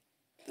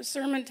The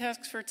sermon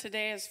text for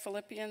today is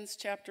Philippians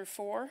chapter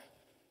 4,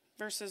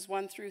 verses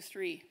 1 through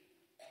 3.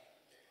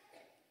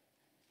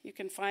 You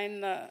can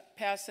find the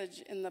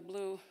passage in the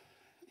blue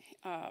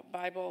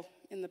Bible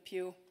in the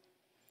pew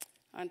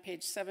on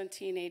page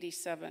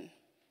 1787.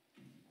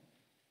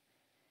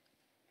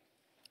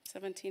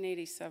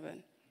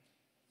 1787.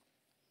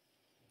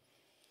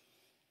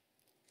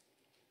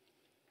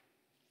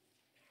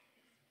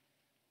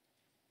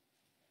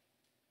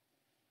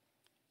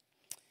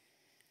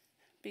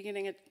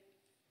 Beginning at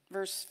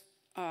verse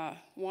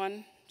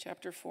 1,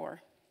 chapter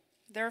 4.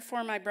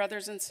 Therefore, my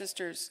brothers and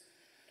sisters,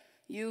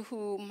 you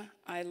whom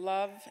I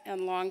love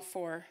and long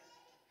for,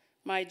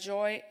 my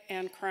joy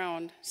and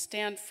crown,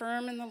 stand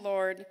firm in the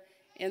Lord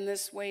in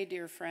this way,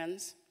 dear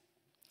friends.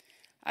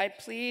 I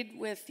plead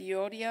with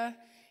Euodia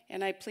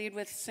and I plead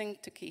with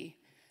Syntyche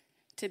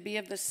to be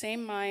of the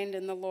same mind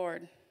in the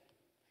Lord.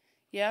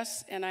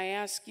 Yes, and I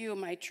ask you,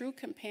 my true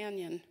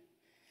companion,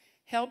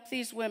 help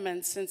these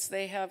women, since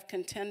they have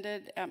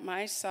contended at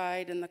my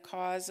side in the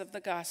cause of the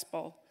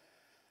gospel,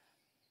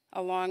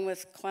 along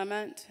with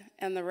Clement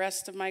and the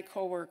rest of my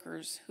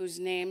co-workers,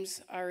 whose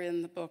names are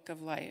in the book of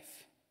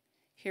life.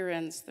 Here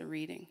ends the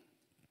reading.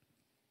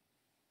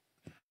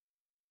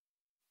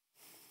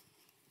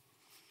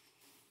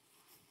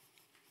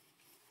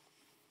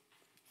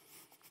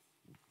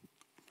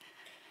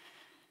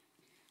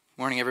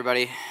 Morning,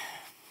 everybody.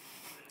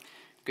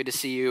 Good to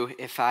see you.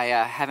 If I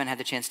haven't had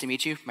the chance to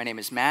meet you, my name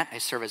is Matt. I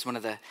serve as one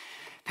of the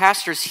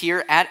pastors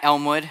here at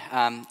Elmwood.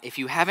 If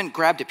you haven't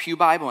grabbed a pew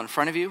Bible in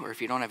front of you, or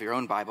if you don't have your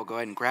own Bible, go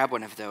ahead and grab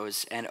one of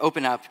those and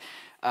open up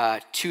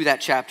to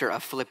that chapter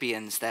of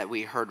Philippians that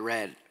we heard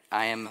read.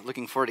 I am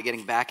looking forward to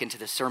getting back into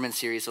the sermon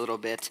series a little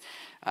bit.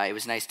 It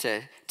was nice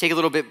to take a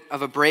little bit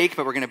of a break,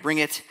 but we're going to bring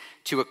it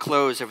to a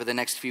close over the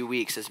next few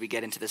weeks as we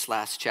get into this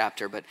last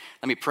chapter. But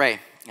let me pray,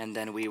 and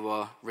then we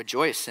will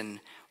rejoice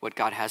in what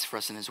God has for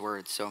us in his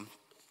word. So,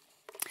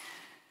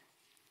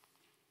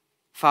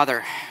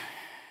 Father,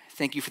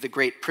 thank you for the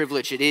great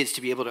privilege it is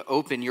to be able to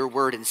open your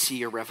word and see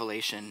your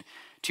revelation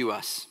to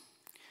us.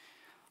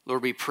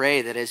 Lord, we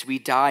pray that as we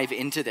dive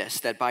into this,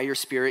 that by your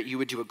Spirit you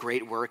would do a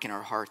great work in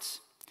our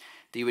hearts,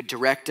 that you would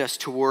direct us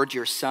toward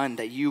your Son,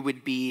 that you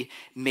would be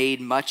made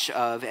much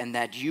of, and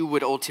that you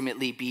would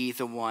ultimately be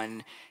the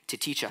one to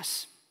teach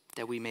us,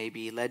 that we may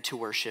be led to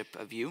worship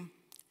of you,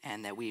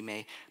 and that we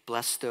may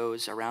bless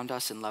those around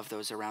us and love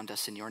those around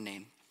us in your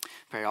name.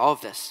 Pray all of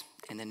this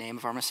in the name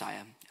of our Messiah,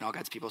 and all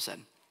God's people said,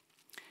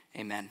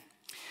 amen.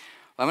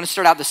 Well, I'm going to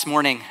start out this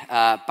morning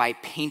by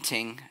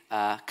painting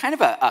kind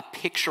of a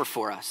picture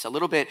for us, a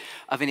little bit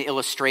of an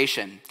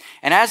illustration.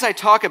 And as I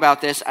talk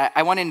about this,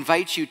 I want to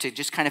invite you to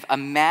just kind of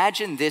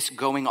imagine this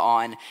going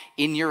on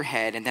in your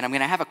head, and then I'm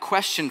going to have a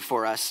question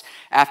for us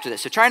after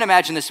this. So try and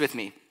imagine this with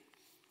me.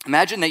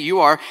 Imagine that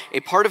you are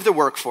a part of the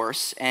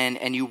workforce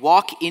and you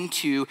walk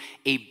into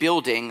a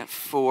building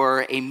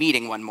for a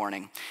meeting one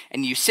morning,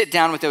 and you sit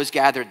down with those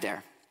gathered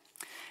there.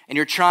 And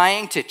you're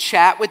trying to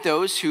chat with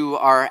those who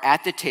are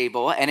at the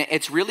table, and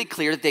it's really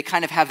clear that they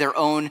kind of have their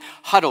own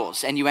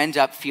huddles, and you end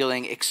up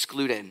feeling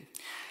excluded.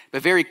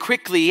 But very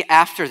quickly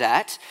after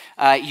that,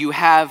 you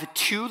have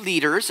two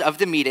leaders of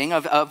the meeting,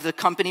 of the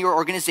company or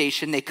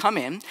organization. They come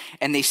in,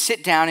 and they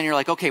sit down, and you're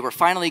like, okay, we're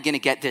finally going to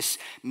get this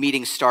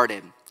meeting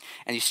started.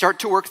 And you start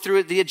to work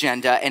through the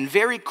agenda, and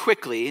very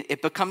quickly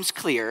it becomes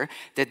clear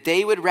that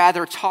they would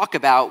rather talk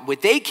about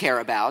what they care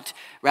about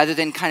rather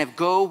than kind of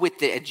go with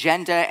the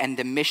agenda and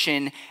the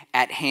mission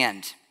at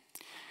hand.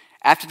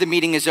 After the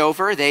meeting is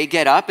over, they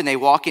get up and they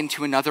walk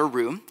into another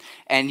room,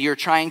 and you're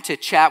trying to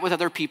chat with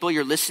other people,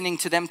 you're listening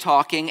to them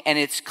talking, and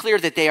it's clear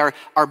that they are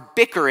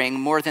bickering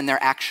more than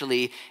they're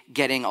actually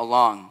getting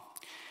along.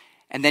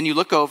 And then you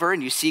look over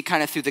and you see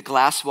kind of through the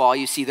glass wall,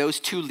 you see those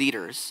two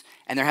leaders,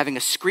 and they're having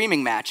a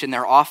screaming match in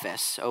their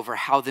office over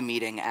how the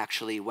meeting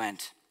actually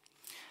went.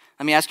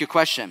 Let me ask you a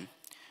question.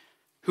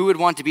 Who would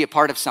want to be a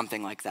part of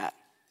something like that?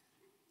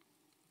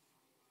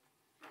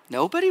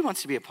 Nobody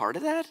wants to be a part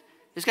of that?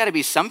 There's got to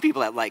be some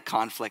people that like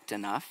conflict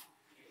enough.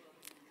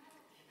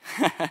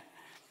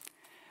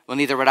 Well,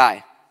 neither would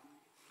I.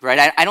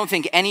 Right? I don't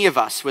think any of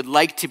us would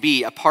like to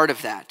be a part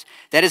of that.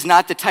 That is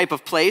not the type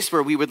of place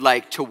where we would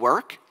like to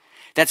work.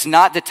 That's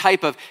not the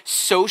type of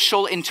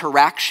social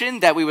interaction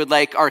that we would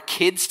like our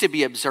kids to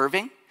be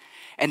observing.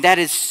 And that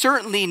is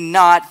certainly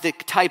not the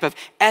type of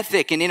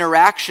ethic and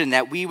interaction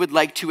that we would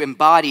like to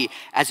embody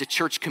as a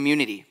church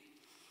community.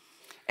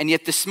 And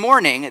yet this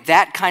morning,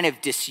 that kind of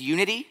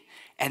disunity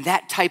and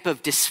that type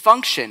of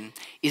dysfunction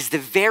is the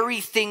very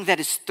thing that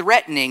is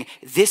threatening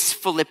this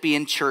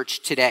Philippian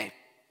church today.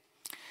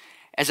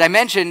 As I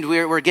mentioned,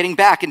 we're getting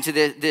back into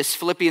this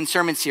Philippian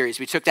sermon series.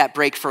 We took that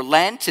break for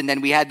Lent, and then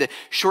we had the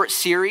short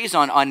series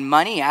on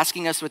money,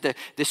 asking us what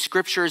the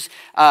scriptures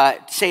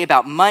say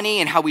about money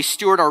and how we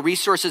steward our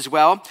resources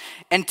well.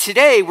 And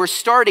today we're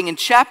starting in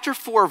chapter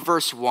 4,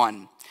 verse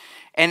 1.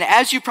 And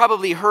as you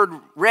probably heard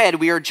read,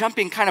 we are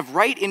jumping kind of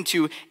right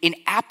into an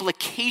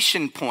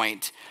application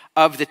point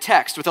of the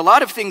text with a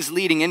lot of things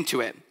leading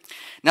into it.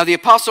 Now, the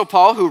Apostle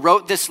Paul, who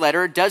wrote this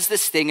letter, does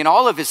this thing in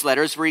all of his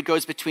letters where he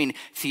goes between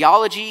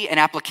theology and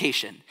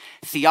application.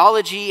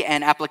 Theology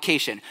and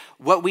application.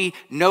 What we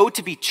know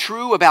to be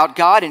true about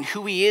God and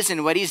who he is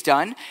and what he's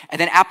done,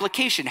 and then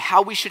application,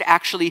 how we should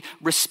actually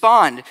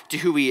respond to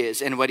who he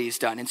is and what he's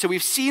done. And so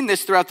we've seen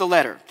this throughout the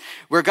letter,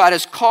 where God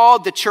has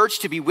called the church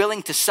to be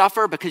willing to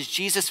suffer because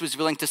Jesus was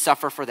willing to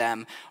suffer for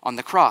them on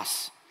the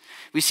cross.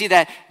 We see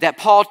that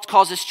Paul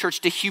calls this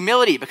church to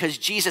humility because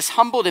Jesus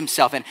humbled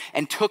himself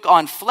and took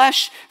on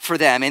flesh for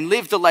them and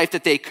lived the life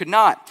that they could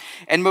not.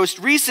 And most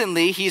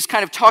recently, he's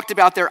kind of talked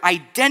about their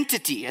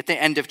identity at the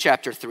end of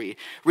chapter 3,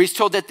 where he's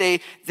told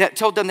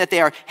them that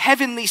they are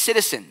heavenly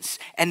citizens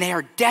and they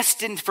are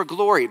destined for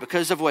glory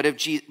because of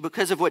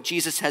what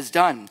Jesus has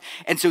done.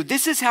 And so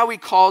this is how he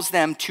calls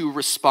them to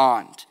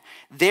respond.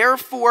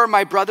 Therefore,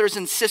 my brothers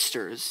and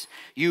sisters,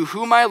 you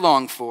whom I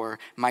long for,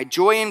 my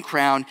joy and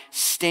crown,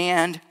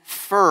 stand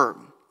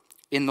firm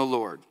in the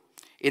Lord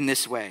in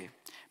this way,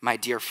 my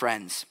dear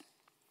friends.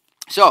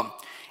 So,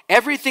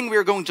 everything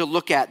we're going to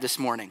look at this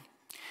morning,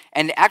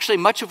 and actually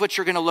much of what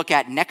you're going to look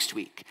at next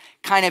week,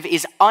 kind of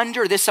is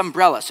under this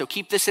umbrella. So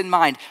keep this in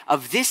mind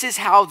of this is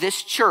how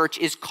this church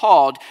is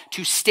called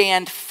to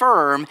stand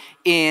firm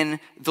in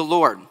the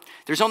Lord.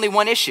 There's only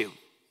one issue.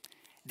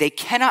 They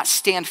cannot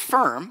stand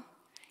firm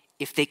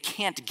if they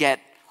can't get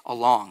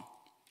along.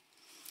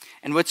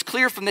 And what's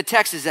clear from the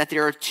text is that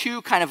there are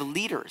two kind of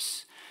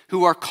leaders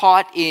who are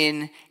caught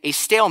in a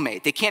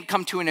stalemate. They can't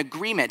come to an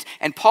agreement.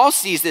 And Paul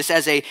sees this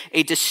as a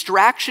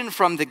distraction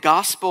from the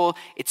gospel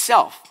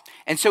itself.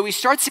 And so he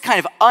starts to kind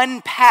of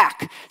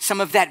unpack some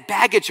of that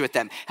baggage with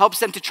them, helps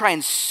them to try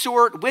and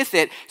sort with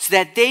it so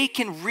that they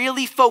can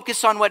really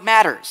focus on what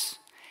matters.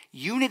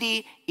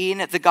 Unity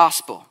in the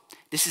gospel.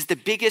 This is the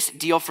biggest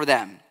deal for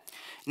them.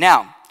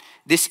 Now,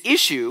 this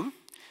issue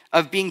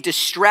of being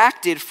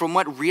distracted from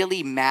what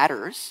really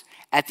matters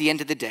at the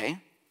end of the day,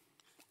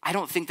 I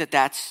don't think that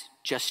that's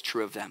just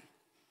true of them.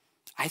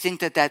 I think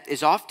that that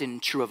is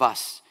often true of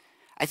us.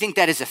 I think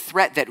that is a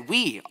threat that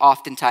we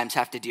oftentimes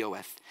have to deal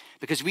with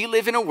because we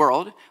live in a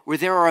world where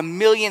there are a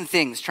million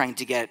things trying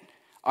to get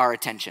our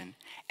attention,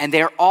 and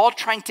they're all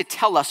trying to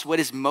tell us what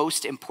is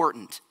most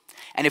important.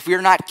 And if we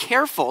are not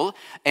careful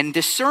and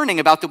discerning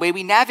about the way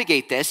we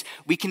navigate this,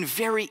 we can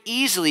very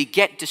easily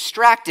get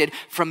distracted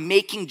from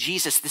making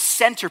Jesus the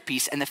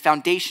centerpiece and the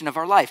foundation of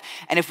our life.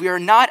 And if we are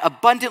not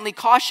abundantly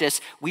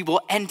cautious, we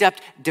will end up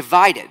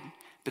divided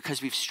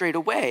because we've strayed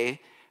away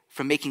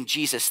from making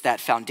Jesus that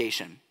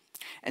foundation.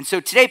 And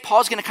so today,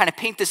 Paul's going to kind of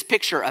paint this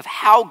picture of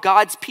how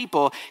God's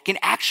people can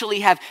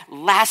actually have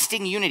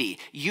lasting unity.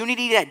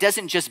 Unity that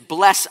doesn't just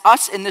bless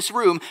us in this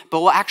room, but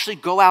will actually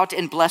go out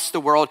and bless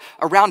the world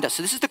around us.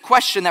 So this is the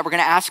question that we're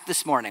going to ask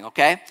this morning,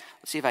 okay?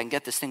 Let's see if I can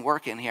get this thing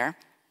working here.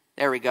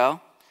 There we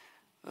go.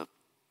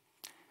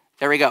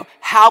 There we go.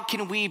 How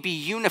can we be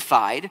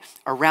unified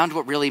around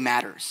what really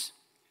matters?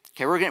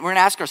 Okay, we're going to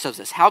ask ourselves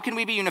this. How can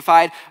we be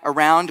unified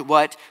around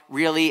what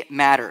really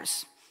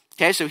matters?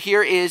 Okay, so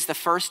here is the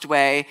first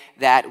way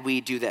that we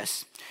do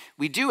this.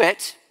 We do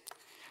it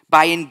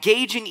by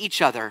engaging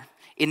each other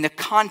in the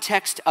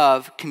context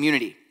of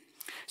community.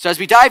 So as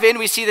we dive in,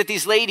 we see that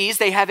these ladies,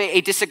 they have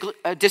a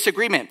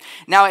disagreement.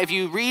 Now, if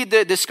you read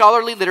the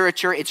scholarly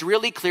literature, it's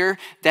really clear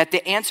that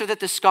the answer that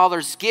the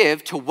scholars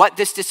give to what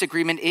this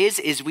disagreement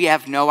is we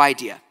have no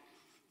idea.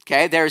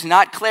 Okay, there's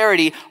not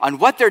clarity on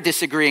what they're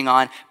disagreeing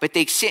on, but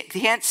they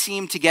can't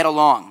seem to get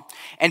along.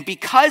 And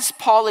because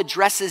Paul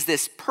addresses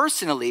this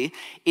personally,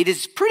 it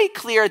is pretty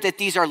clear that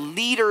these are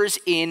leaders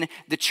in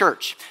the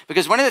church.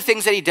 Because one of the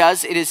things that he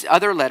does in his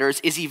other letters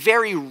is he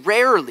very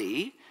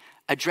rarely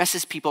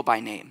addresses people by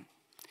name.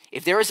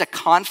 If there is a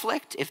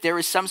conflict, if there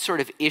is some sort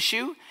of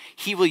issue,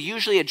 he will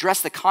usually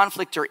address the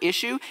conflict or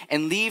issue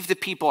and leave the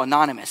people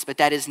anonymous. But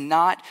that is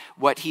not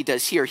what he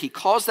does here. He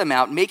calls them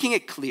out, making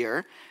it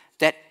clear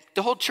that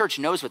the whole church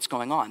knows what's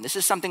going on. This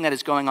is something that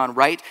is going on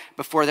right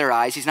before their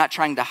eyes. He's not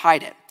trying to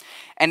hide it.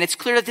 And it's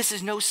clear that this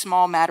is no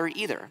small matter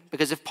either,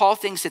 because if Paul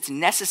thinks it's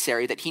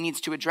necessary that he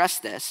needs to address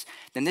this,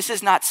 then this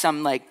is not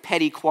some like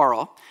petty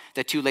quarrel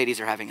that two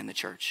ladies are having in the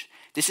church.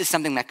 This is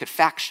something that could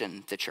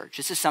faction the church.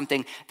 This is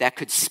something that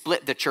could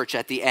split the church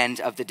at the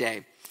end of the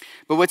day.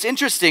 But what's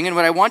interesting, and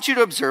what I want you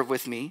to observe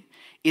with me,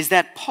 is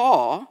that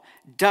Paul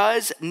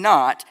does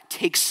not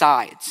take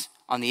sides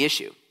on the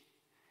issue.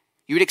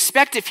 You would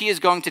expect if he is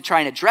going to try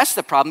and address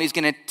the problem, he's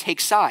going to take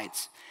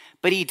sides.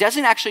 But he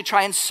doesn't actually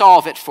try and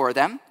solve it for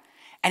them.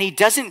 And he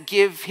doesn't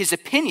give his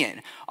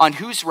opinion on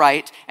who's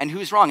right and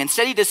who's wrong.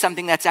 Instead, he does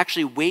something that's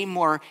actually way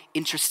more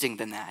interesting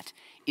than that,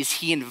 is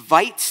he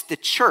invites the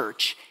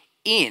church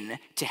in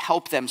to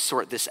help them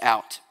sort this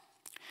out.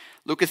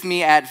 Look with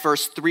me at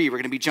verse 3. We're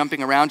going to be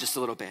jumping around just a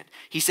little bit.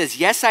 He says,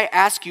 "Yes, I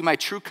ask you, my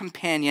true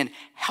companion,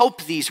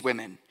 help these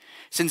women,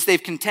 since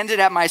they've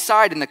contended at my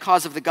side in the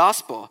cause of the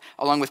gospel,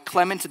 along with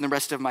Clement and the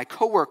rest of my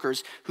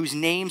co-workers, whose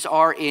names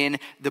are in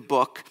the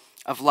book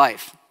of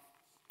life."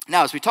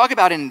 Now, as we talk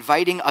about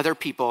inviting other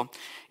people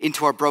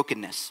into our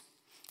brokenness,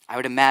 I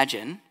would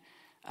imagine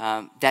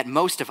that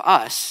most of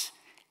us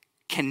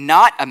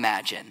cannot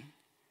imagine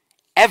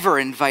ever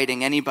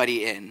inviting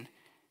anybody in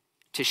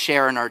to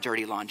share in our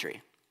dirty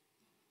laundry.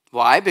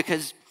 Why?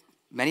 Because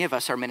many of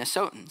us are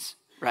Minnesotans,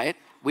 right?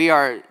 We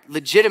are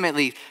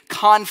legitimately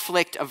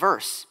conflict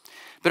averse.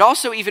 But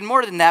also, even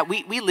more than that,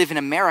 we live in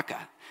America.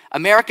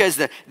 America is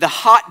the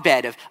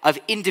hotbed of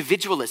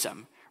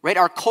individualism, right?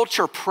 Our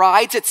culture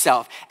prides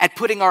itself at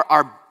putting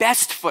our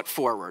best foot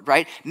forward,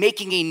 right?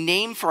 Making a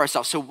name for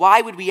ourselves. So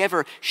why would we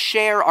ever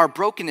share our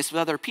brokenness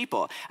with other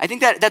people? I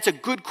think that's a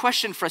good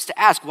question for us to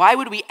ask. Why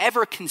would we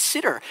ever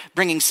consider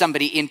bringing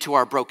somebody into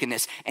our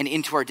brokenness and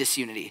into our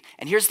disunity?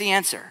 And here's the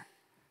answer.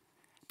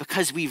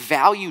 Because we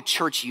value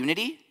church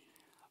unity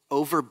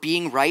over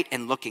being right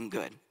and looking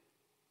good.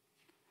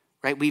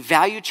 Right? We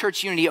value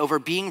church unity over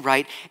being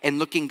right and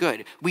looking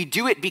good. We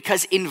do it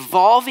because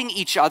involving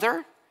each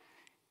other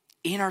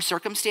in our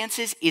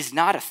circumstances is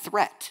not a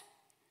threat.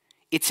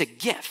 It's a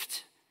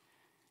gift.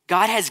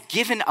 God has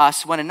given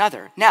us one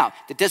another. Now,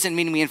 that doesn't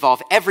mean we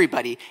involve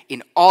everybody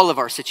in all of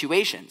our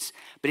situations,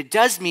 but it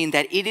does mean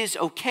that it is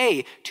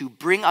okay to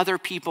bring other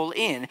people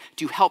in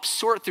to help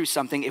sort through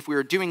something if we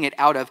are doing it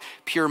out of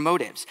pure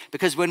motives.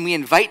 Because when we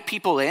invite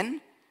people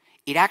in,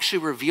 it actually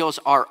reveals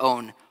our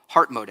own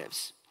heart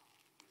motives.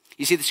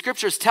 You see, the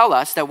scriptures tell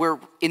us that we're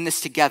in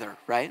this together,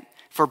 right?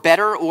 For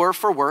better or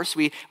for worse,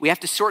 we have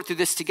to sort through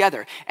this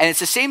together. And it's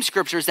the same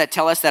scriptures that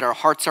tell us that our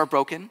hearts are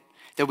broken,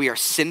 that we are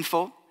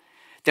sinful,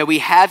 that we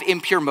have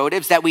impure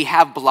motives, that we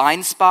have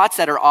blind spots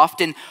that are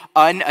often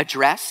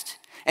unaddressed.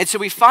 And so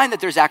we find that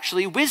there's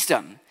actually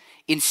wisdom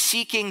in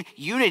seeking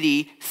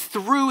unity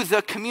through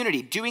the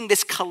community, doing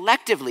this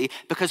collectively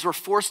because we're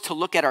forced to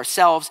look at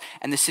ourselves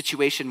and the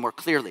situation more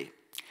clearly.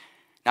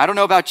 Now, I don't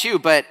know about you,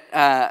 but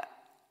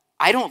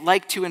I don't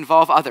like to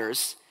involve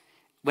others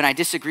when I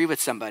disagree with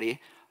somebody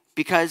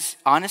because,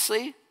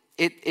 honestly,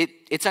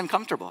 it's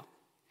uncomfortable.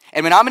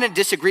 And when I'm in a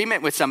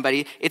disagreement with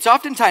somebody, it's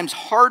oftentimes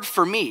hard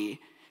for me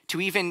to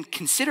even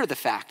consider the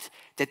fact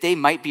that they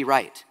might be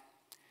right.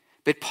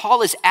 But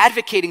Paul is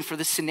advocating for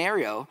this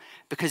scenario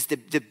because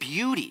the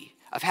beauty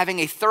of having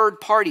a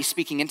third party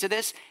speaking into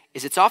this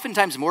is it's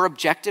oftentimes more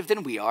objective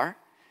than we are,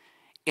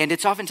 and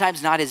it's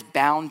oftentimes not as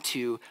bound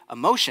to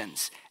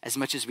emotions as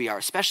much as we are,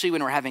 especially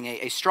when we're having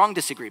a strong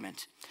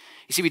disagreement.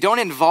 You see, we don't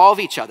involve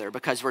each other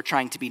because we're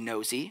trying to be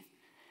nosy.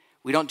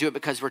 We don't do it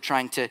because we're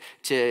trying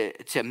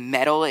to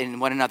meddle in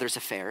one another's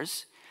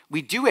affairs.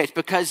 We do it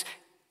because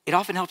it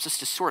often helps us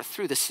to sort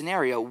through the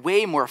scenario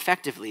way more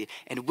effectively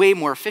and way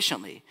more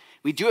efficiently.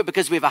 We do it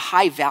because we have a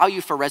high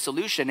value for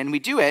resolution, and we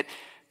do it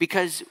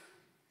because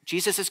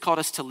Jesus has called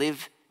us to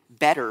live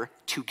better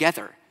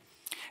together.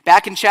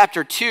 Back in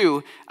chapter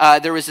 2,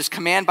 there was this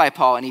command by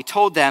Paul, and he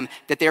told them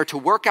that they are to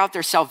work out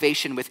their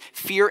salvation with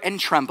fear and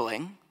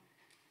trembling,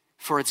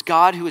 for it's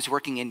God who is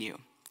working in you.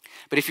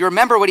 But if you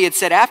remember what he had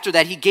said after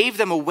that, he gave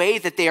them a way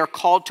that they are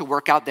called to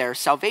work out their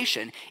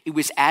salvation. It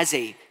was as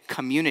a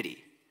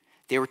community.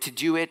 They were to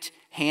do it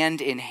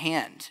hand in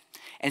hand.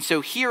 And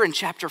so here in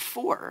chapter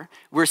 4,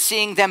 we're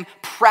seeing them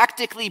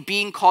practically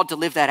being called to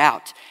live that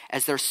out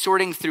as they're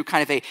sorting through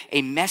kind of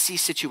a messy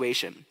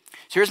situation.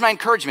 So here's my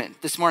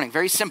encouragement this morning,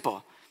 very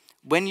simple.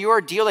 When you're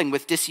dealing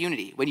with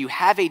disunity, when you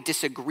have a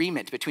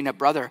disagreement between a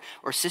brother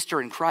or sister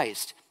in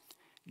Christ,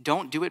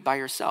 don't do it by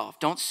yourself.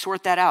 Don't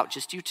sort that out,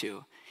 just you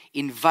two.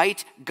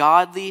 Invite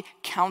godly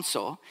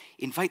counsel,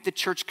 invite the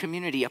church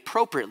community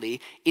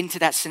appropriately into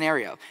that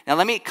scenario. Now,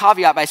 let me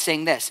caveat by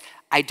saying this.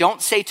 I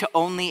don't say to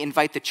only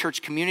invite the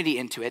church community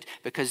into it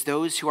because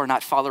those who are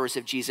not followers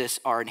of Jesus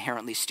are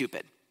inherently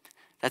stupid.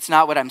 That's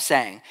not what I'm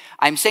saying.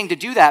 I'm saying to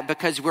do that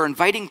because we're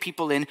inviting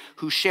people in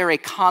who share a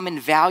common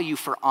value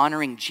for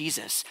honoring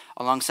Jesus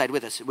alongside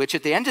with us, which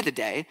at the end of the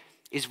day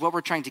is what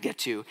we're trying to get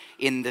to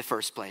in the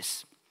first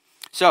place.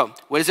 So,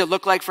 what does it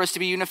look like for us to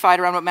be unified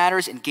around what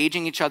matters?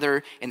 Engaging each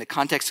other in the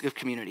context of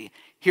community.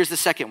 Here's the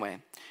second way.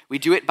 We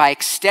do it by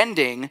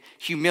extending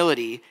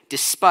humility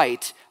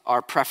despite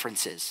our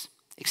preferences.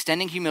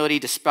 Extending humility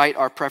despite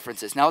our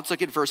preferences. Now let's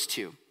look at verse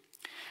 2.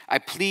 I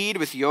plead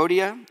with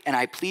Euodia and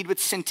I plead with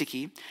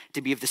Syntyche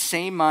to be of the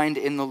same mind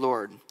in the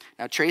Lord.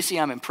 Now, Tracy,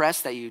 I'm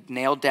impressed that you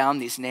nailed down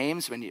these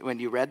names when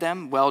you read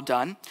them. Well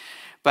done.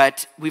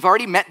 But we've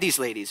already met these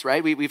ladies,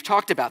 right? We've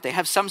talked about they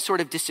have some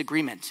sort of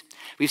disagreement.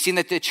 We've seen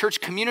that the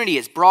church community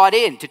is brought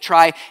in to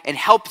try and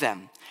help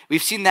them.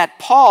 We've seen that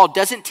Paul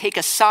doesn't take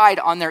a side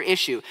on their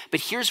issue, but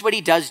here's what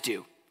he does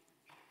do.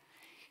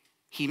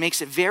 He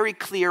makes it very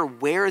clear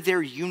where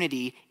their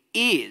unity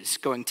is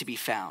going to be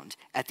found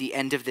at the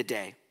end of the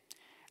day.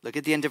 Look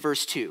at the end of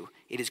verse 2.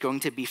 It is going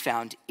to be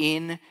found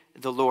in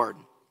the Lord.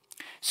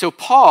 So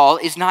Paul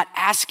is not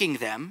asking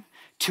them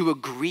to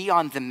agree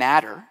on the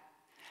matter,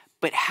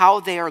 but how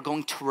they are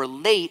going to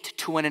relate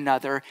to one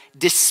another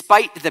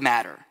despite the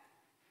matter.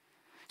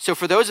 So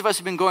for those of us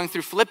who've been going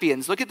through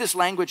Philippians, look at this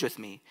language with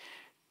me.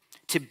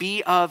 To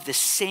be of the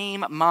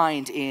same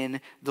mind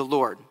in the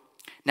Lord.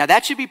 Now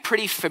that should be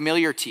pretty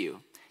familiar to you,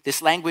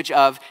 this language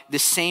of the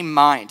same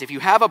mind. If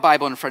you have a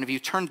Bible in front of you,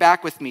 turn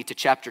back with me to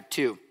chapter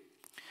 2.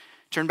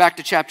 Turn back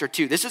to chapter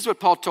 2. This is what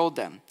Paul told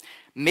them.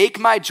 Make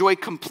my joy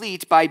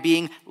complete by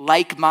being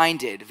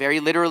like-minded. Very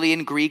literally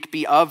in Greek,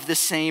 be of the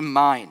same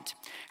mind.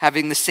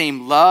 Having the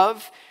same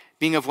love,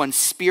 being of one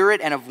spirit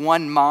and of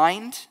one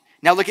mind.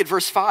 Now look at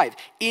verse 5.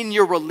 In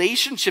your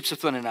relationships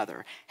with one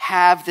another,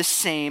 have the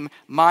same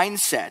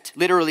mindset.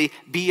 Literally,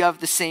 be of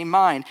the same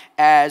mind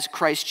as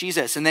Christ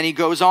Jesus. And then he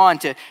goes on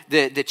to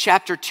the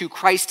chapter 2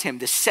 Christ hymn,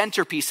 the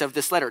centerpiece of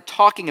this letter,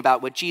 talking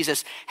about what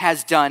Jesus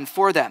has done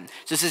for them.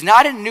 So this is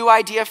not a new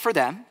idea for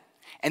them,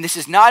 and this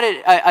is not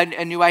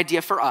a new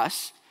idea for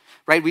us,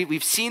 right?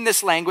 We've seen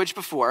this language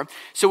before.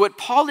 So what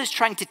Paul is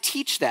trying to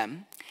teach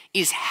them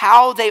is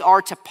how they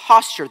are to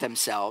posture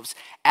themselves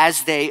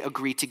as they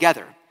agree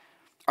together.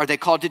 Are they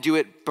called to do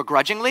it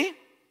begrudgingly?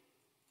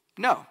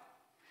 No.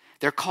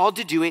 They're called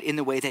to do it in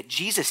the way that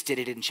Jesus did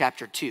it in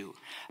chapter 2,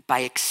 by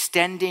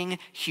extending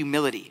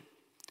humility.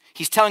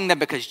 He's telling them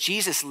because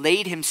Jesus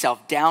laid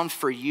himself down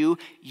for you,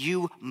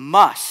 you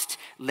must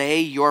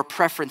lay your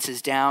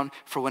preferences down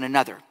for one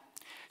another.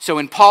 So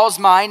in Paul's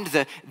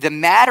mind, the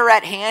matter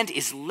at hand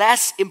is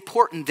less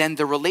important than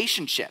the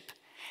relationship.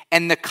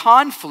 And the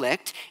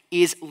conflict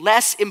is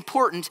less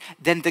important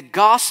than the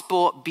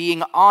gospel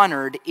being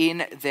honored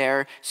in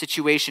their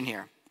situation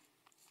here.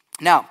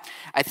 Now,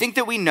 I think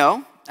that we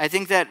know, I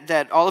think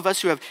that all of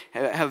us who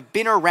have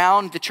been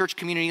around the church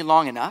community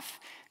long enough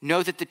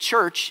know that the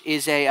church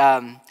is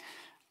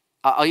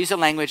I'll use a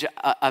language,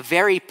 a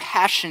very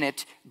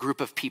passionate group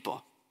of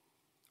people,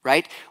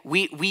 right?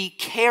 We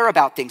care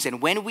about things,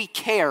 and when we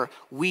care,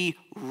 we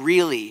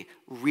really,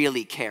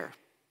 really care.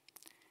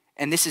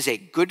 And this is a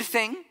good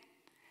thing,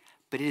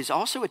 but it is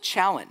also a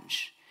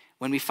challenge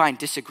when we find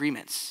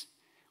disagreements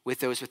with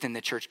those within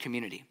the church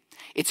community.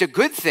 It's a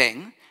good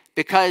thing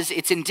because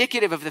it's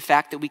indicative of the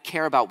fact that we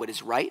care about what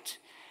is right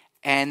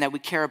and that we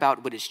care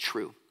about what is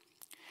true.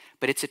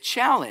 But it's a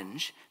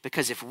challenge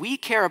because if we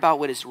care about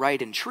what is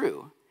right and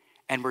true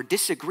and we're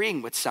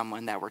disagreeing with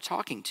someone that we're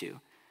talking to,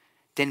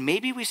 then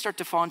maybe we start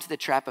to fall into the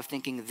trap of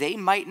thinking they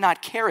might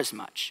not care as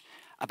much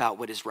about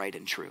what is right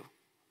and true,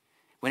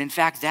 when in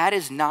fact that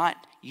is not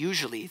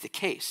usually the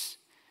case.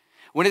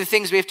 One of the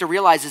things we have to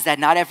realize is that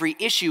not every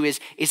issue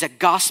is a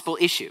gospel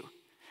issue.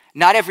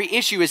 Not every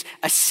issue is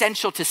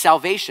essential to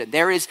salvation.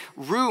 There is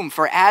room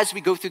for, as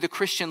we go through the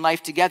Christian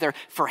life together,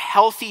 for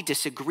healthy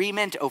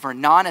disagreement over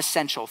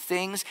non-essential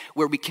things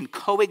where we can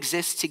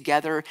coexist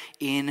together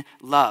in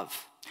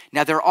love.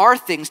 Now, there are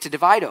things to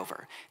divide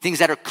over, things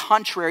that are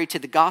contrary to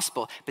the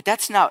gospel, but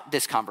that's not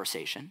this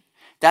conversation.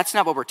 That's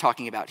not what we're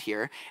talking about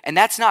here, and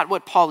that's not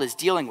what Paul is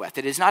dealing with.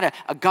 It is not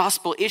a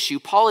gospel issue.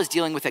 Paul is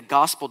dealing with a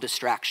gospel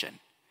distraction.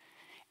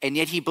 And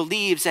yet he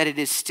believes that it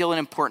is still an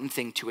important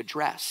thing to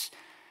address,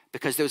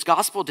 because those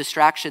gospel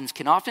distractions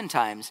can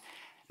oftentimes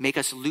make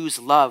us lose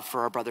love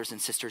for our brothers and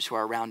sisters who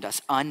are around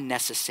us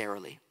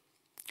unnecessarily.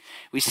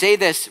 We say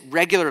this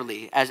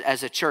regularly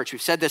as a church.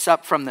 We've said this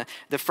up from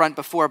the front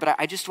before, but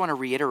I just want to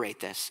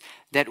reiterate this,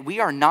 that we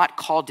are not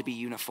called to be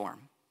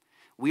uniform.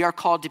 We are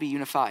called to be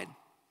unified.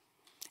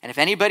 And if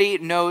anybody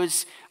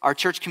knows our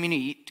church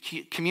community,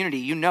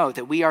 you know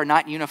that we are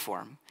not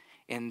uniform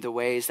in the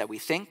ways that we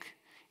think,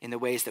 in the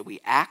ways that we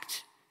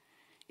act,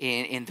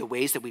 in the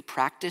ways that we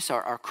practice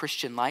our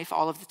Christian life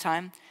all of the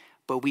time,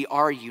 but we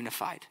are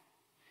unified.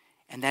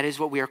 And that is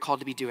what we are called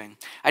to be doing.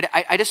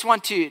 I just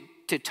want to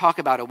talk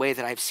about a way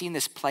that I've seen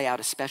this play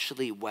out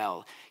especially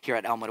well here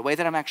at Elmwood, a way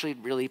that I'm actually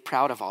really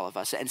proud of all of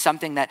us, and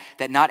something that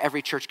not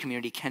every church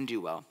community can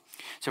do well.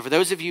 So for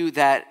those of you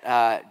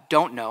that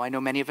don't know, I know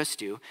many of us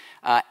do,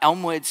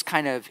 Elmwood's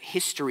kind of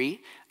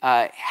history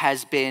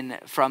has been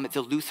from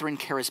the Lutheran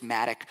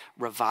Charismatic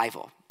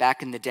Revival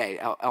back in the day.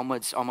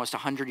 Elmwood's almost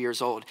 100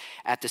 years old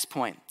at this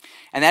point.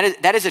 And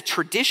that is a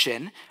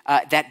tradition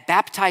that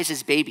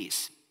baptizes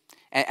babies,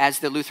 as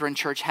the Lutheran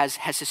Church has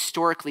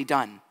historically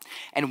done.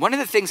 And one of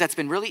the things that's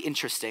been really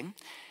interesting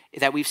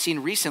that we've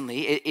seen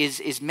recently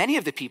is many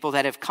of the people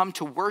that have come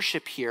to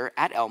worship here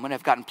at Elmwood,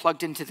 have gotten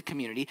plugged into the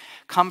community,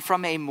 come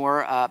from a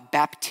more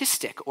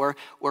Baptistic or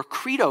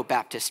Credo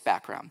Baptist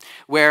background,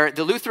 where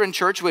the Lutheran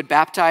Church would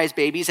baptize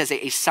babies as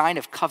a sign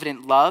of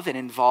covenant love and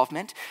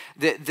involvement.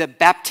 The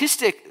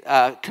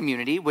Baptistic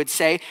community would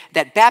say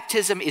that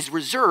baptism is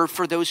reserved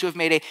for those who have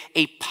made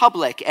a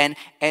public and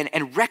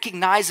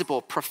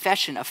recognizable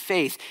profession of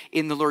faith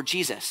in the Lord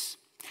Jesus.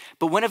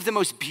 But one of the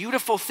most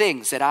beautiful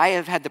things that I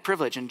have had the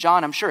privilege, and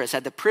John, I'm sure, has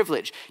had the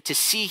privilege to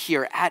see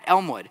here at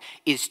Elmwood,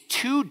 is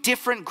two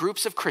different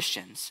groups of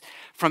Christians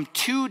from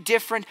two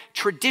different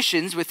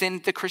traditions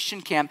within the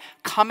Christian camp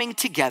coming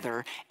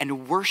together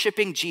and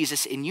worshiping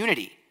Jesus in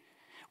unity.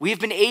 We have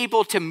been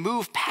able to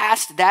move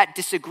past that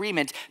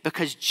disagreement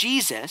because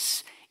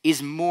Jesus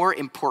is more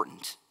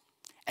important.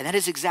 And that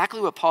is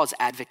exactly what Paul is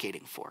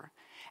advocating for.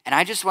 And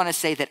I just want to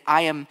say that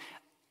I am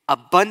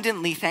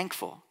abundantly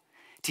thankful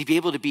to be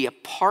able to be a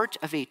part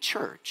of a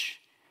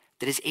church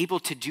that is able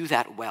to do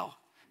that well,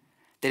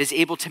 that is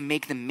able to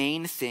make the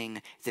main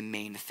thing the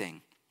main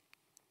thing.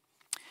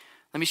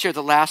 Let me share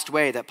the last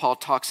way that Paul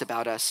talks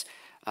about us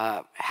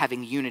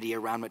having unity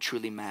around what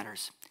truly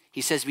matters.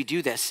 He says we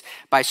do this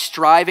by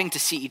striving to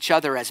see each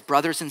other as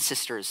brothers and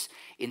sisters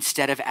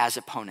instead of as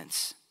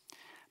opponents.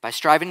 By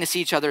striving to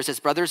see each other as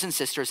brothers and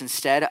sisters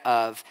instead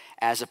of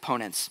as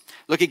opponents.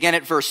 Look again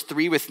at verse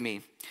 3 with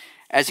me.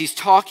 As he's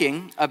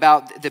talking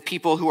about the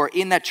people who are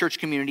in that church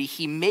community,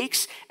 he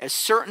makes a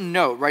certain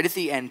note right at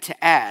the end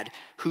to add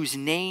whose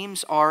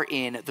names are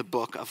in the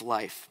book of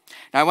life.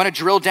 Now I want to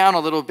drill down a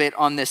little bit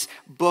on this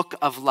book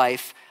of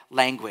life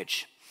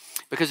language,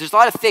 because there's a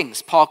lot of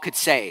things Paul could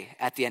say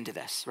at the end of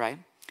this, right?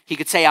 He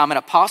could say, I'm an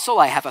apostle,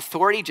 I have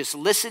authority, just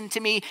listen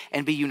to me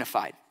and be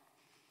unified.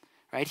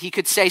 Right? He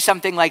could say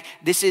something like,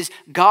 this is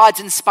God's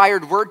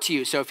inspired word to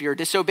you, so if you're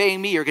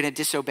disobeying me, you're going to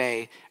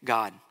disobey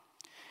God.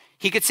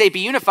 He could say, be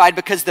unified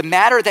because the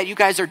matter that you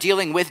guys are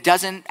dealing with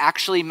doesn't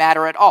actually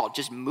matter at all.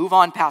 Just move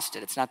on past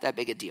it. It's not that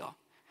big a deal.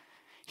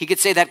 He could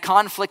say that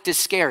conflict is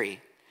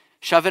scary.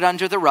 Shove it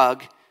under the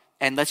rug,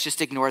 and let's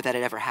just ignore that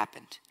it ever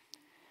happened.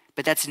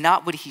 But that's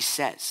not what he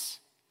says.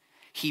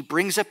 He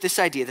brings up this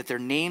idea that their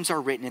names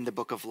are written in the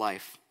book of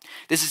life.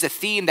 This is a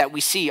theme that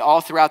we see all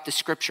throughout the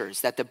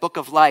scriptures, that the book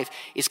of life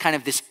is kind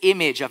of this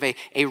image of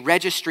a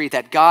registry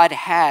that God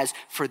has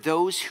for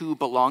those who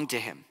belong to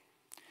him.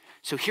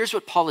 So here's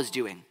what Paul is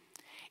doing.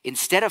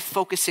 Instead of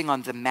focusing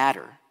on the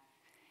matter,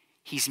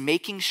 he's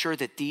making sure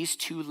that these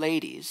two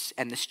ladies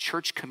and this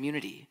church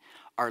community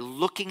are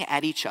looking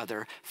at each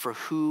other for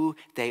who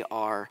they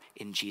are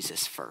in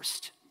Jesus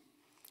first.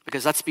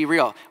 Because let's be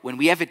real, when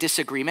we have a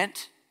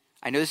disagreement,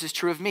 I know this is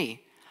true of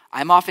me,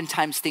 I'm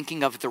oftentimes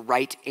thinking of the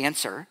right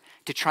answer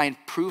to try and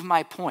prove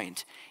my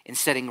point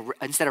instead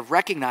of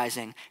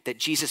recognizing that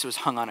Jesus was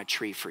hung on a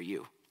tree for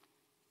you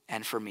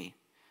and for me.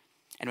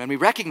 And when we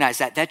recognize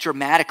that, that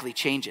dramatically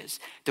changes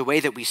the way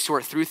that we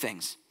sort through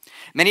things.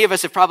 Many of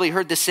us have probably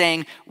heard the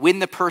saying, win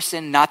the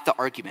person, not the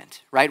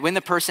argument, right? Win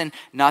the person,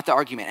 not the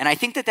argument. And I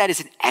think that that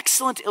is an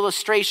excellent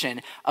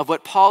illustration of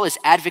what Paul is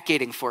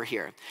advocating for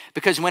here.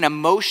 Because when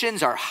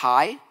emotions are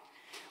high,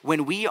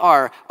 when we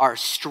are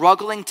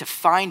struggling to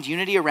find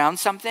unity around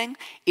something,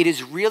 it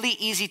is really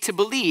easy to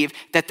believe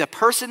that the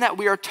person that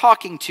we are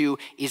talking to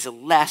is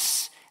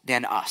less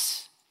than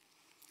us.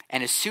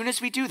 And as soon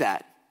as we do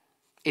that,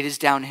 it is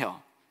downhill.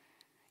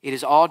 It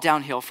is all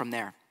downhill from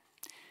there.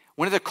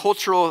 One of the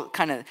cultural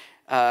kind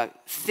of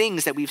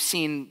things that we've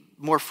seen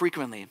more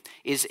frequently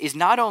is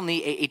not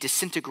only a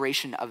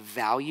disintegration of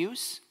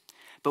values,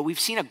 but we've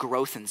seen a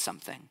growth in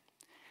something.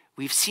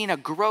 We've seen a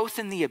growth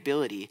in the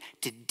ability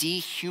to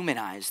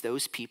dehumanize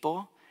those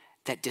people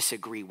that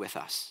disagree with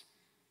us.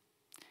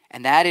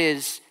 And that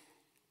is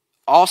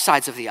all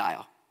sides of the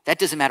aisle. That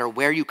doesn't matter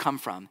where you come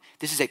from.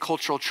 This is a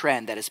cultural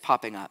trend that is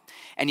popping up.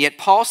 And yet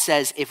Paul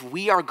says if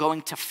we are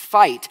going to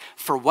fight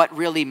for what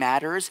really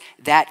matters,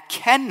 that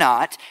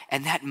cannot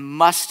and that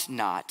must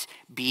not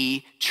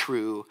be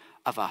true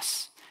of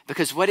us.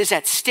 Because what is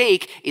at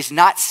stake is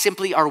not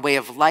simply our way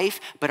of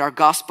life, but our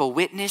gospel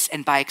witness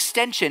and by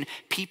extension,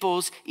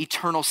 people's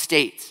eternal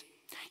state.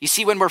 You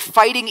see, when we're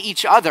fighting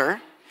each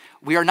other,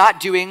 we are not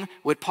doing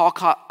what Paul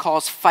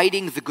calls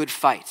fighting the good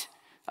fight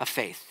of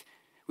faith.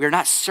 We are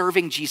not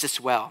serving Jesus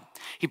well.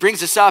 He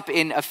brings us up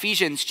in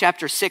Ephesians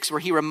chapter 6 where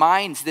he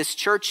reminds this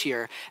church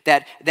here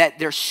that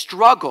their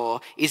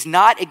struggle is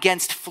not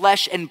against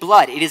flesh and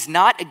blood. It is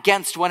not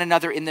against one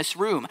another in this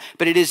room,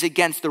 but it is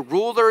against the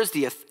rulers,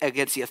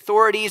 against the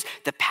authorities,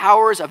 the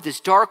powers of this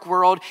dark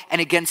world,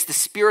 and against the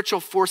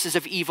spiritual forces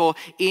of evil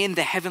in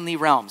the heavenly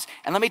realms.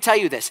 And let me tell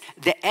you this,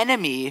 the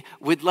enemy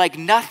would like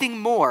nothing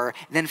more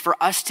than for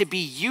us to be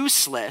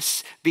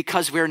useless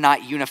because we're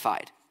not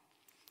unified.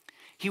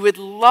 He would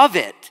love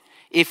it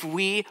if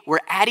we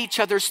were at each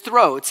other's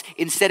throats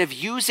instead of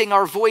using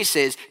our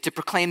voices to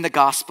proclaim the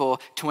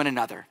gospel to one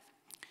another.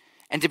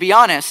 And to be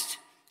honest,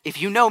 if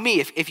you know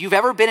me, if you've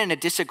ever been in a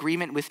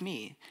disagreement with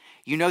me,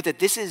 you know that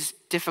this is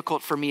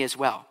difficult for me as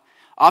well.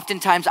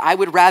 Oftentimes, I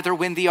would rather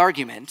win the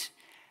argument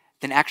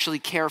than actually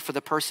care for the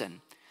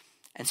person.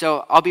 And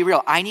so I'll be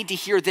real, I need to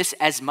hear this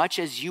as much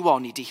as you all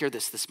need to hear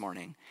this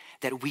morning,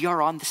 that we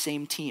are on the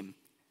same team.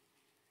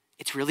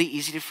 It's really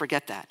easy to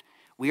forget that.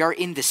 We are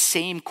in the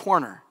same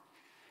corner,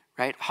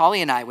 right?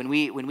 Holly and I, when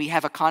we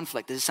have a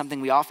conflict, this is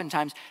something we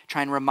oftentimes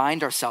try and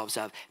remind ourselves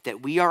of,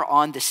 that we are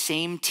on the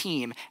same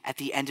team at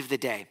the end of the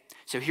day.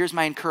 So here's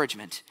my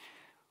encouragement.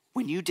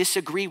 When you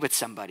disagree with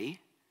somebody,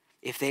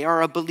 if they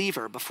are a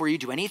believer, before you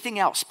do anything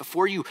else,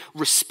 before you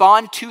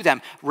respond to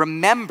them,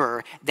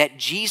 remember that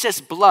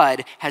Jesus'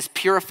 blood has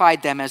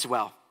purified them as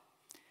well.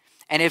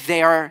 And if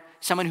they are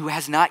someone who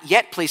has not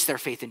yet placed their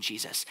faith in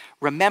Jesus,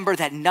 remember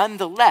that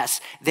nonetheless,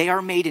 they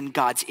are made in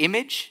God's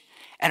image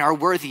and are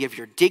worthy of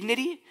your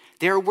dignity.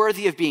 They are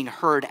worthy of being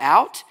heard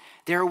out.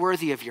 They are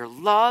worthy of your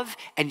love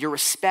and your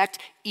respect,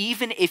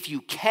 even if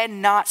you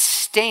cannot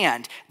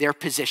stand their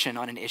position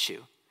on an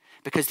issue.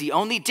 Because the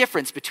only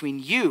difference between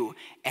you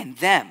and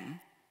them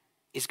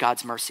is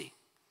God's mercy,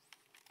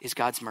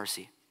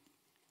 Let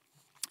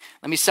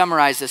me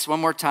summarize this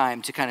one more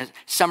time to kind of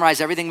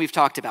summarize everything we've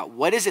talked about.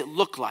 What does it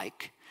look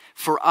like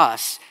for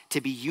us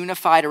to be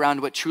unified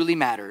around what truly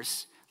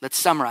matters? Let's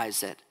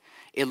summarize it.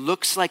 It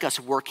looks like us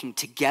working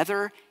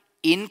together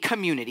in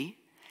community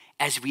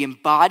as we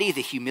embody the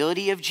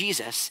humility of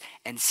Jesus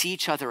and see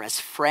each other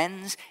as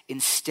friends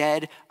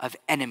instead of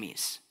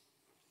enemies.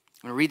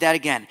 I'm going to read that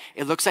again.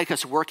 It looks like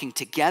us working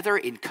together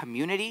in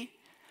community,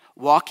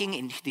 walking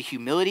in the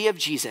humility of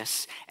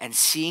Jesus and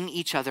seeing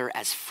each other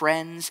as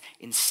friends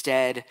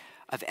instead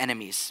of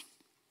enemies.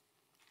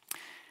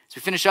 As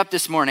we finish up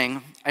this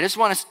morning, I just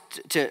want us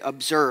to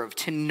observe,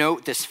 to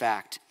note this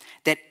fact,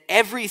 that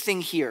everything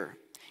here,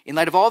 in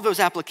light of all those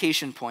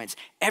application points,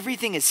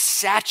 everything is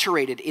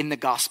saturated in the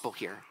gospel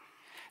here.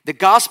 The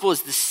gospel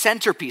is the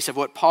centerpiece of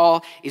what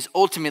Paul is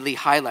ultimately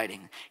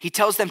highlighting. He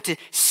tells them to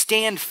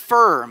stand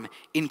firm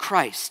in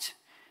Christ.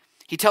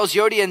 He tells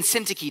Euodia and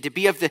Syntyche to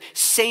be of the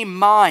same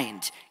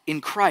mind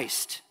in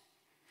Christ.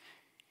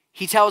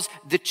 He tells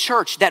the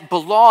church that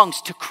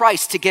belongs to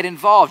Christ to get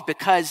involved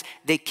because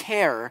they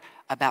care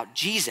about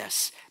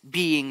Jesus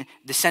being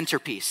the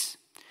centerpiece.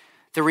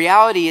 The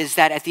reality is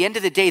that at the end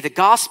of the day, the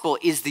gospel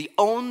is the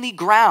only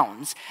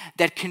grounds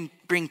that can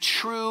bring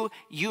true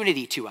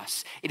unity to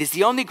us. It is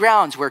the only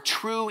grounds where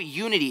true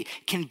unity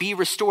can be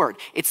restored.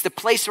 It's the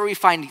place where we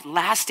find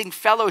lasting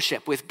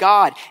fellowship with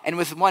God and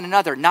with one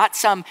another, not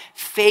some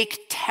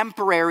fake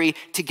temporary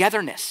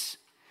togetherness.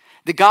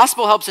 The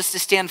gospel helps us to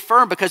stand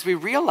firm because we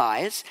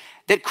realize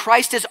that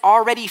Christ has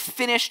already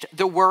finished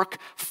the work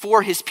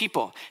for his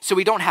people. So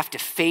we don't have to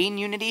feign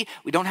unity.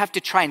 We don't have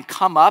to try and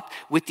come up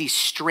with these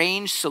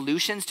strange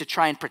solutions to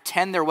try and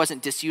pretend there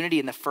wasn't disunity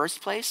in the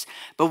first place.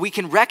 But we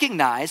can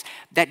recognize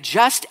that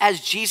just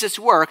as Jesus'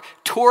 work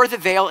tore the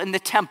veil in the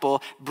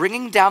temple,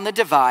 bringing down the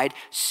divide,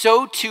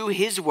 so too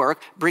his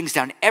work brings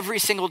down every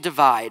single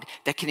divide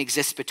that can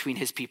exist between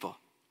his people.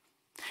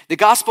 The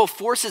gospel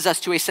forces us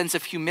to a sense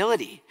of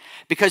humility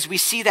because we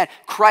see that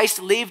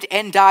Christ lived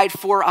and died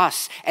for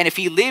us. And if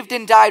he lived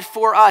and died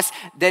for us,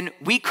 then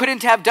we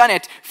couldn't have done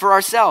it for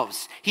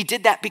ourselves. He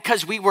did that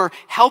because we were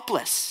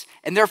helpless,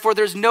 and therefore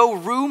there's no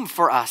room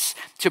for us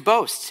to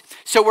boast.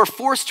 So we're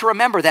forced to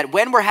remember that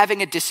when we're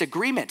having a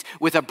disagreement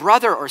with a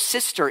brother or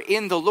sister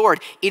in the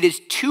Lord, it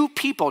is two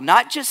people,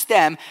 not just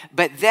them,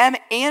 but them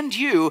and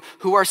you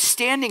who are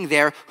standing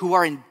there who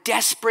are in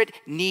desperate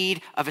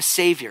need of a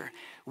Savior.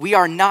 We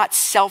are not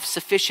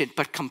self-sufficient,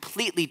 but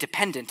completely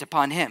dependent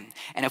upon him.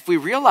 And if we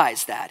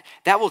realize that,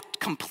 that will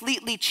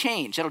completely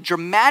change, that'll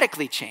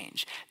dramatically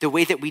change the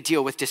way that we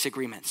deal with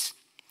disagreements.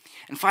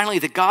 And finally,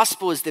 the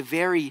gospel is the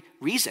very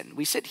reason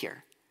we sit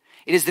here.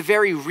 It is the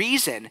very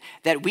reason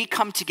that we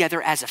come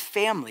together as a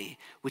family,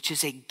 which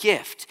is a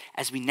gift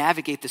as we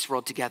navigate this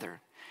world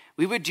together.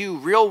 We would do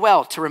real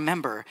well to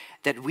remember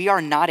that we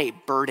are not a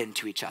burden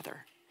to each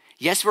other.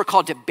 Yes, we're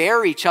called to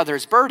bear each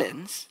other's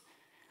burdens,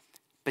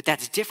 but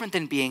that's different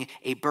than being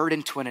a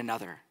burden to one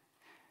another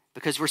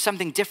because we're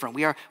something different.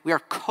 We are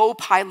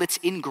co-pilots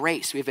in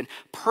grace. We have been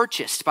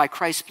purchased by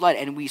Christ's blood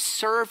and we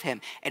serve him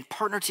and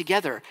partner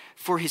together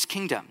for his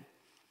kingdom.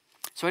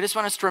 So I just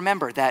want us to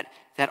remember that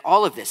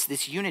all of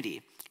this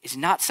unity, is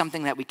not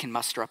something that we can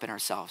muster up in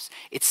ourselves.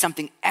 It's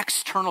something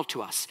external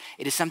to us.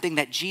 It is something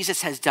that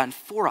Jesus has done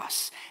for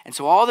us. And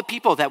so all the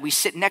people that we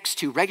sit next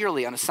to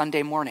regularly on a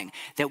Sunday morning,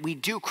 that we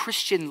do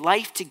Christian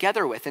life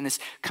together with in this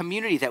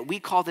community that we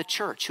call the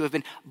church, who have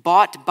been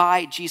bought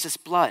by Jesus'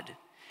 blood,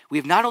 we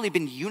have not only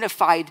been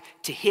unified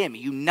to him,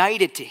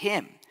 united to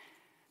him,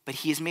 but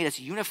he has made us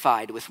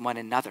unified with one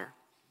another.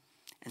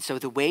 And so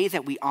the way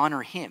that we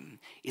honor him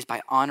is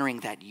by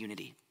honoring that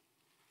unity.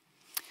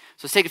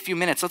 So let's take a few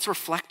minutes. Let's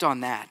reflect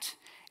on that.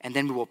 And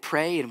then we will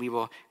pray and we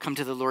will come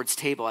to the Lord's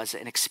table as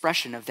an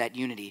expression of that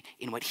unity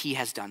in what he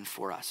has done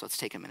for us. Let's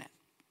take a minute.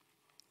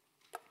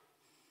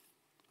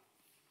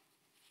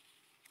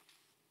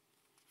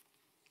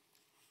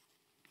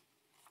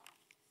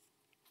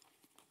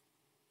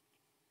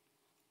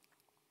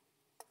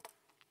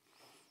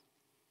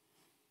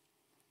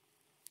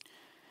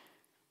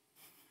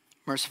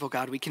 Merciful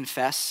God, we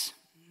confess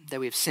that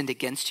we have sinned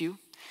against you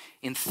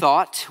in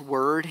thought,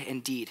 word,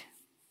 and deed,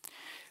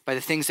 by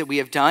the things that we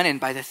have done and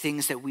by the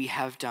things that we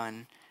have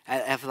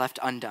left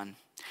undone.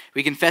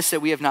 We confess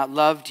that we have not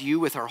loved you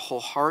with our whole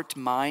heart,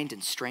 mind,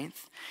 and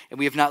strength, and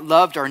we have not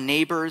loved our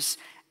neighbors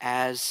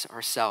as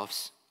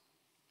ourselves.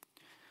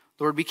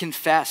 Lord, we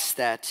confess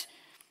that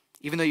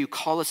even though you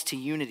call us to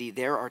unity,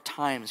 there are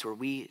times where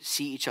we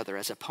see each other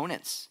as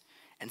opponents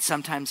and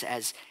sometimes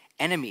as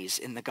enemies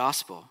in the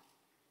gospel,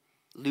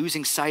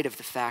 losing sight of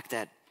the fact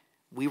that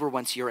we were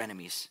once your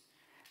enemies,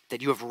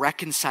 that you have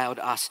reconciled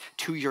us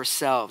to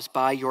yourselves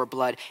by your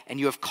blood, and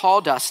you have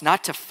called us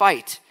not to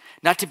fight,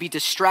 not to be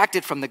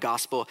distracted from the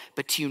gospel,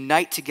 but to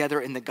unite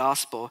together in the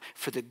gospel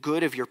for the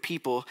good of your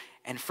people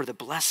and for the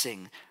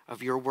blessing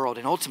of your world,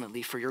 and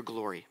ultimately for your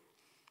glory.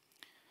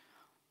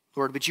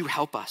 Lord, would you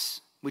help us?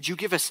 Would you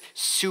give us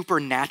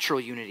supernatural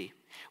unity?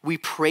 We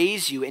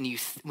praise you and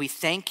we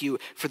thank you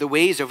for the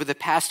ways over the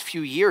past few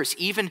years,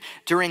 even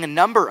during a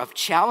number of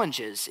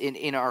challenges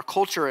in our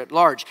culture at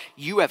large,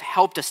 you have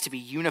helped us to be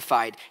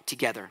unified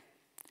together.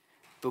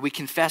 But we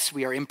confess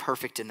we are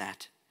imperfect in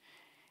that.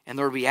 And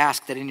Lord, we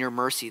ask that in your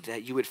mercy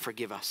that you would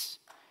forgive us.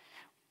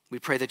 We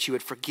pray that you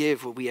would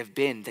forgive what we have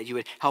been, that you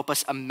would help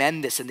us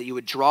amend this, and that you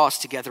would draw us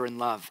together in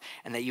love,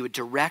 and that you would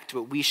direct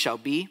what we shall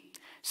be,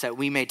 so that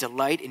we may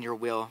delight in your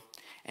will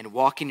and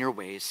walk in your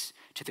ways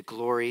to the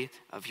glory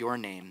of your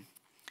name.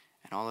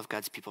 And all of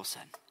God's people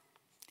said,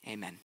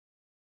 amen.